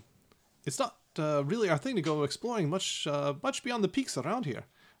 it's not really our thing to go exploring much beyond the peaks around here.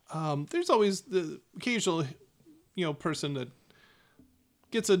 There's always the occasional, person that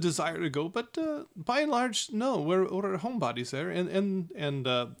gets a desire to go, but by and large, no, we're homebodies there. And then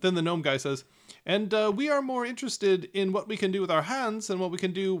the gnome guy says, and we are more interested in what we can do with our hands than what we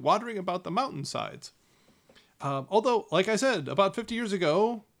can do wandering about the mountainsides. Although, like I said, about 50 years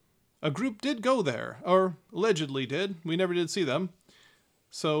ago, a group did go there, or allegedly did. We never did see them.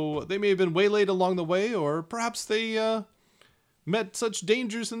 So they may have been waylaid along the way, or perhaps they met such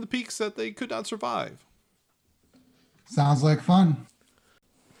dangers in the peaks that they could not survive. Sounds like fun.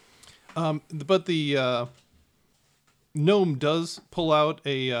 But the gnome does pull out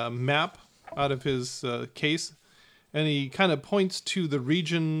a map out of his case, and he kind of points to the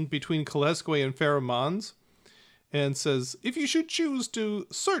region between Kalesque and Pheromons, and says, if you should choose to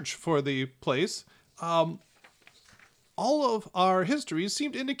search for the place, all of our histories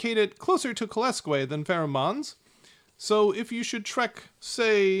seem to indicate it closer to Kalesque than Pheromons. So if you should trek,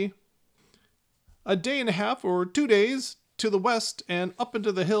 say, a day and a half or 2 days to the west and up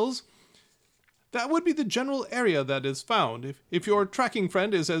into the hills, that would be the general area that is found. If your tracking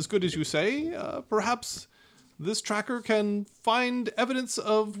friend is as good as you say, perhaps this tracker can find evidence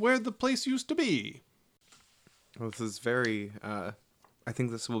of where the place used to be. Well, this is very, I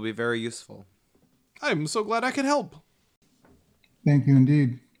think this will be very useful. I'm so glad I could help. Thank you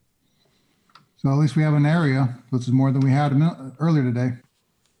indeed. So at least we have an area, which is more than we had earlier today.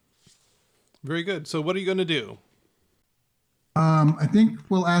 Very good. So what are you going to do? I think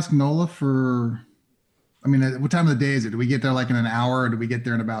we'll ask Nola for, what time of the day is it? Do we get there like in an hour, or do we get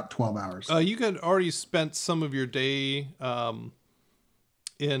there in about 12 hours? You had already spent some of your day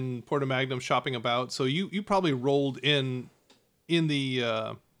in Porta Magnum shopping about, so you probably rolled in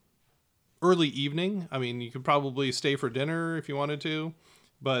the early evening. I mean, you could probably stay for dinner if you wanted to,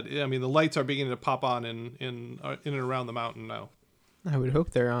 But I mean, the lights are beginning to pop on in and around the mountain now. I would hope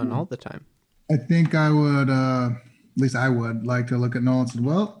they're on all the time. I think I would, at least I would like to look at Noel and say,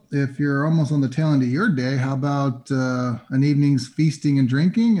 well, if you're almost on the tail end of your day, how about an evening's feasting and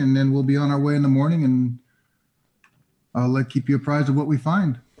drinking, and then we'll be on our way in the morning, and I'll keep you apprised of what we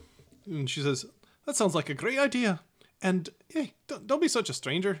find. And she says, "That sounds like a great idea. And hey, don't be such a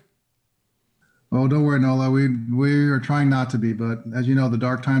stranger." Oh, don't worry, Nola. We are trying not to be, but as you know, the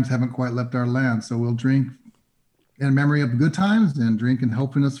dark times haven't quite left our land, so we'll drink in memory of good times and drink in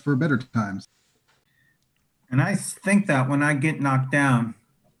hoping us for better times. And I think that when I get knocked down,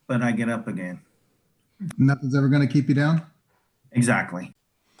 but I get up again. Nothing's ever going to keep you down? Exactly.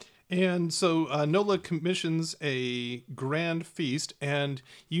 And so Nola commissions a grand feast, and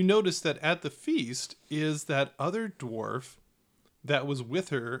you notice that at the feast is that other dwarf that was with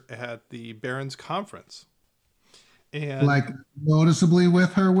her at the Baron's conference. And Like noticeably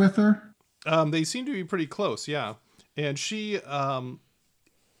with her? they seem to be pretty close, yeah. And she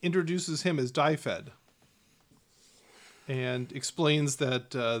introduces him as Dyfed and explains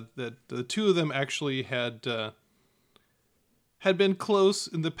that that the two of them actually had been close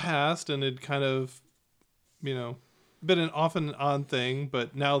in the past and had kind of, been an off and on thing.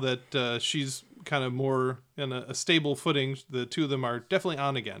 But now that she's kind of more in a stable footing, the two of them are definitely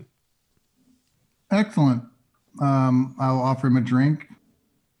on again. Excellent. I'll offer him a drink.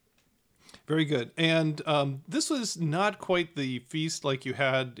 Very good. And this was not quite the feast like you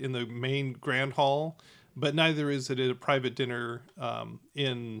had in the main grand hall, but neither is it a private dinner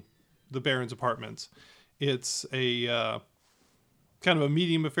in the Baron's apartments. It's a kind of a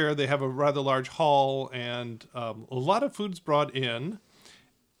medium affair. They have a rather large hall, and a lot of food's brought in.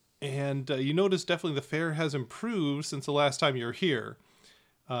 And you notice definitely the fare has improved since the last time you were here.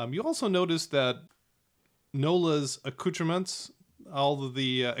 You also notice that Nola's accoutrements, all of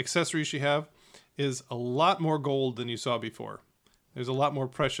the accessories she have, is a lot more gold than you saw before. There's a lot more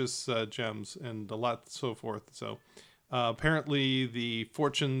precious gems and a lot so forth. So apparently the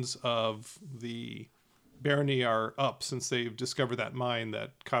fortunes of the barony are up since they've discovered that mine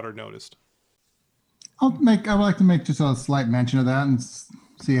that Cotter noticed. I would like to make just a slight mention of that and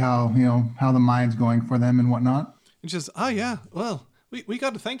see how the mine's going for them and whatnot. And she says, yeah, well, we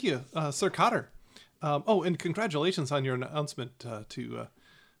got to thank you, Sir Cotter. And congratulations on your announcement to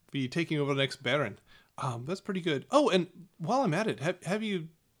be taking over the next Baron. That's pretty good. Oh, and while I'm at it, have you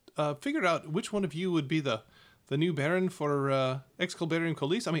figured out which one of you would be the new Baron for Excalibarium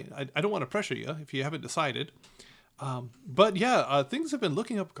Colis? I mean, I don't want to pressure you if you haven't decided. But yeah, things have been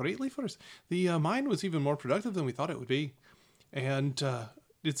looking up greatly for us. The mine was even more productive than we thought it would be. And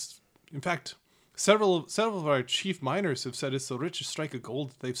it's, in fact, several of our chief miners have said it's the richest strike of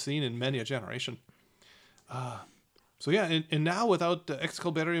gold they've seen in many a generation. So yeah, and now without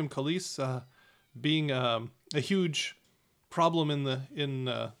Excalibarium Colis being a huge problem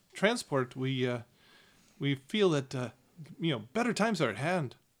in transport, we feel that better times are at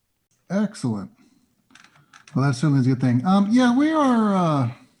hand. Excellent. Well, that certainly is a good thing. Yeah, we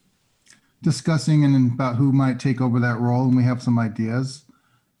are discussing about who might take over that role, and we have some ideas.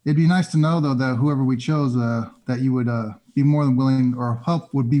 It'd be nice to know, though, that whoever we chose, that you would be more than willing, or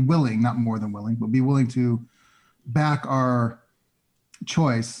would be willing, not more than willing, but be willing to back our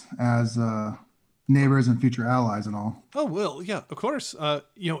choice as neighbors and future allies and all. Oh, well, yeah, of course.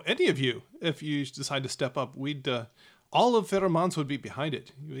 Any of you, if you decide to step up, we'd all of Pheromones would be behind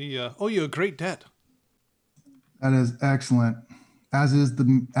it. We owe you a great debt. That is excellent. As is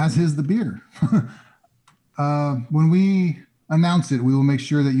the beer. When we announce it, we will make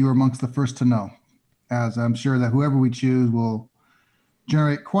sure that you are amongst the first to know, as I'm sure that whoever we choose will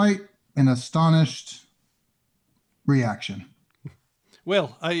generate quite an astonished reaction.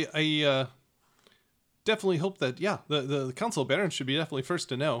 Well, I definitely hope that, the Council of Barons should be definitely first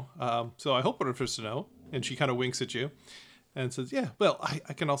to know. So I hope we're first to know. And she kind of winks at you and says, yeah, well,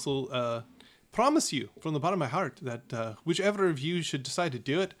 I can also promise you from the bottom of my heart that whichever of you should decide to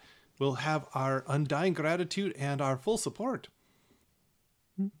do it will have our undying gratitude and our full support.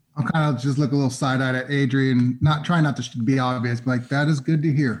 I'll kind of just look a little side-eyed at Adrian, try not to be obvious, but like, that is good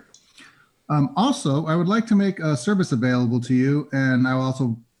to hear. Also, I would like to make a service available to you, and I will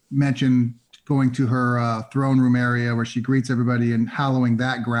also mention going to her throne room area where she greets everybody and hallowing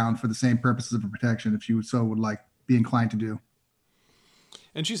that ground for the same purposes of protection, if she would like be inclined to do.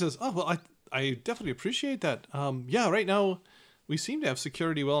 And she says, oh, well, I definitely appreciate that. Right now we seem to have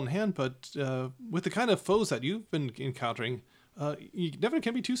security well in hand, but with the kind of foes that you've been encountering, you never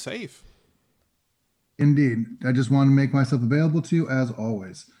can be too safe. Indeed. I just want to make myself available to you as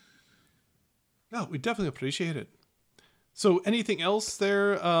always. No, we definitely appreciate it. So anything else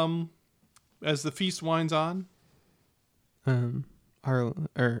there as the feast winds on?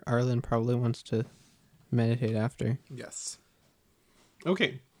 Arlen probably wants to meditate after. Yes.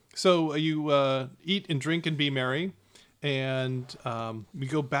 Okay, so you eat and drink and be merry, and we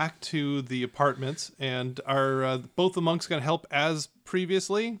go back to the apartments. And are both the monks going to help as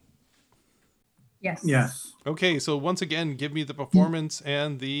previously? Yes. Yes. Okay, so once again, give me the performance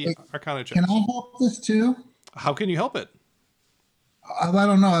and the Arcana check. Can I help this too? How can you help it? I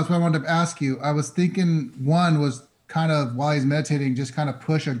don't know. That's what I wanted to ask you. I was thinking one was kind of while he's meditating, just kind of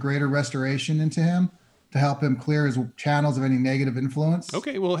push a greater restoration into him to help him clear his channels of any negative influence.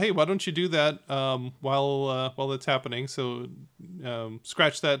 Okay, well, hey, why don't you do that while that's happening? So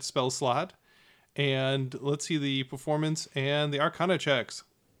scratch that spell slot, and let's see the performance and the Arcana checks.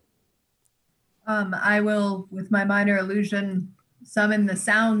 I will, with my minor illusion, summon the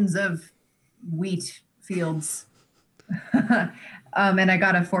sounds of wheat fields. And I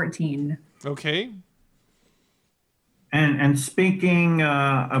got a 14. Okay. And speaking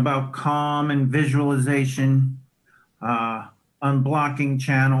about calm and visualization, unblocking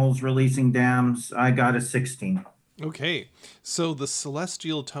channels, releasing dams, I got a 16. Okay, so the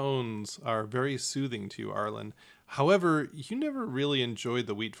celestial tones are very soothing to you, Arlen. However, you never really enjoyed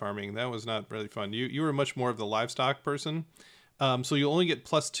the wheat farming. That was not really fun. You were much more of the livestock person. So you only get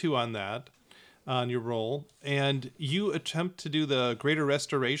 +2 on that, on your roll. And you attempt to do the greater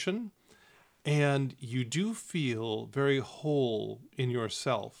restoration, and you do feel very whole in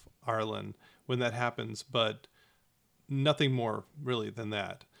yourself, Arlen, when that happens, but nothing more really than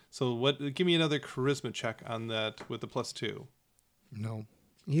that. So give me another charisma check on that with the +2. No.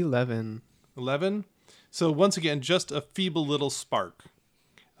 11. 11. So once again, just a feeble little spark.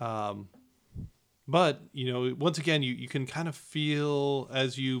 But, once again, you can kind of feel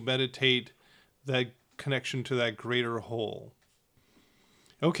as you meditate that connection to that greater whole.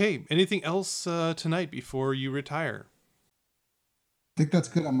 Okay, anything else tonight before you retire? I think that's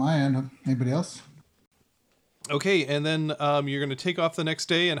good on my end. Anybody else? Okay, and then you're going to take off the next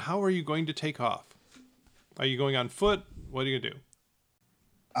day, and how are you going to take off? Are you going on foot? What are you going to do?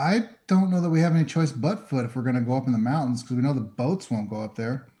 I don't know that we have any choice but foot if we're going to go up in the mountains, because we know the boats won't go up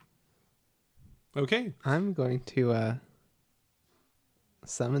there. Okay. I'm going to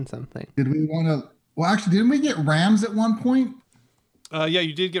summon something. Did we want to... Well, actually, didn't we get rams at one point? Yeah,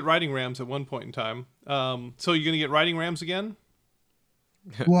 you did get riding rams at one point in time. So you're going to get riding rams again?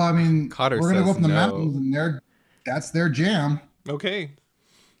 Well, I mean, Cotter we're going to go says up in the no. mountains, and that's their jam. Okay.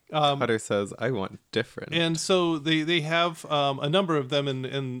 Cutter says, I want different. And so they have a number of them,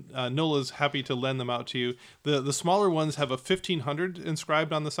 and Nola's happy to lend them out to you. The smaller ones have a 1,500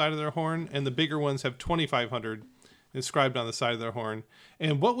 inscribed on the side of their horn, and the bigger ones have 2,500 inscribed on the side of their horn.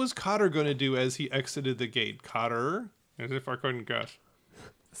 And what was Cotter going to do as he exited the gate? Cotter? As if I couldn't guess.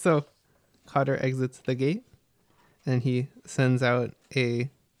 So, Cotter exits the gate, and he sends out a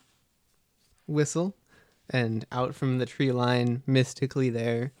whistle, and out from the tree line, mystically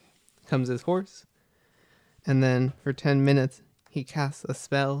there, comes his horse. And then, for 10 minutes, he casts a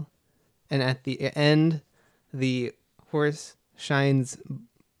spell, and at the end, the horse shines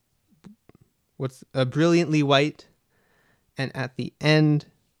brilliantly white, and at the end,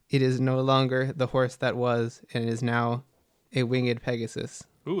 it is no longer the horse that was, and is now a winged Pegasus.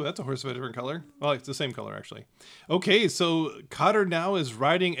 Ooh, that's a horse of a different color. Well, it's the same color, actually. Okay, so Cotter now is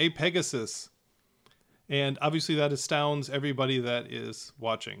riding a Pegasus. And obviously that astounds everybody that is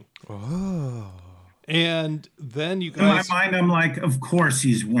watching. Oh. And then you In my guys... mind, I'm like, of course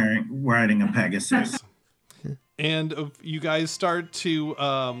he's riding a Pegasus. And you guys start to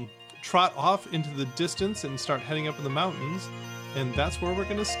trot off into the distance and start heading up in the mountains. And that's where we're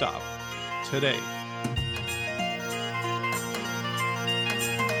going to stop today.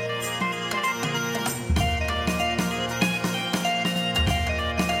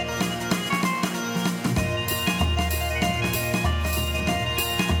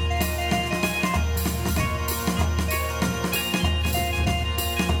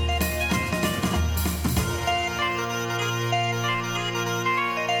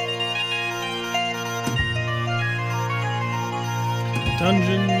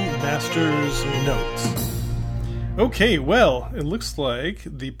 Dungeon Master's Notes. Okay, well, it looks like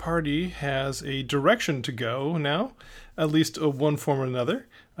the party has a direction to go now, at least of one form or another.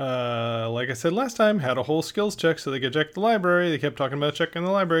 Like I said last time, had a whole skills check so they could check the library. They kept talking about checking the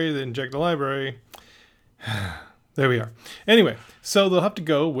library. They didn't check the library. There we are. Anyway, so they'll have to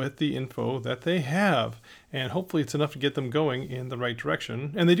go with the info that they have, and hopefully it's enough to get them going in the right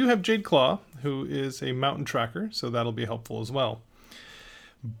direction. And they do have Jade Claw, who is a mountain tracker, so that'll be helpful as well.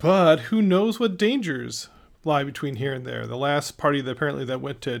 But who knows what dangers lie between here and there. The last party that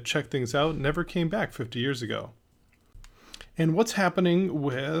went to check things out never came back 50 years ago. And what's happening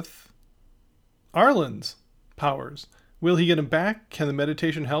with Arlen's powers? Will he get him back? Can the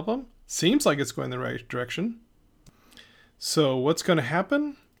meditation help him? Seems like it's going the right direction. So what's going to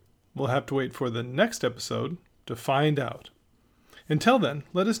happen? We'll have to wait for the next episode to find out. Until then,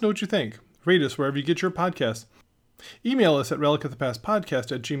 let us know what you think. Rate us wherever you get your podcasts. Email us at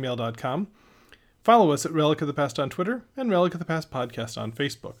relicofthepastpodcast@gmail.com. Follow us at Relic of the Past on Twitter and Relic of the Past Podcast on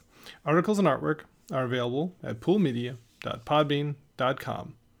Facebook. Articles and artwork are available at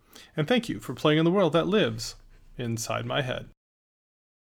poolmedia.podbean.com. And thank you for playing in the world that lives inside my head.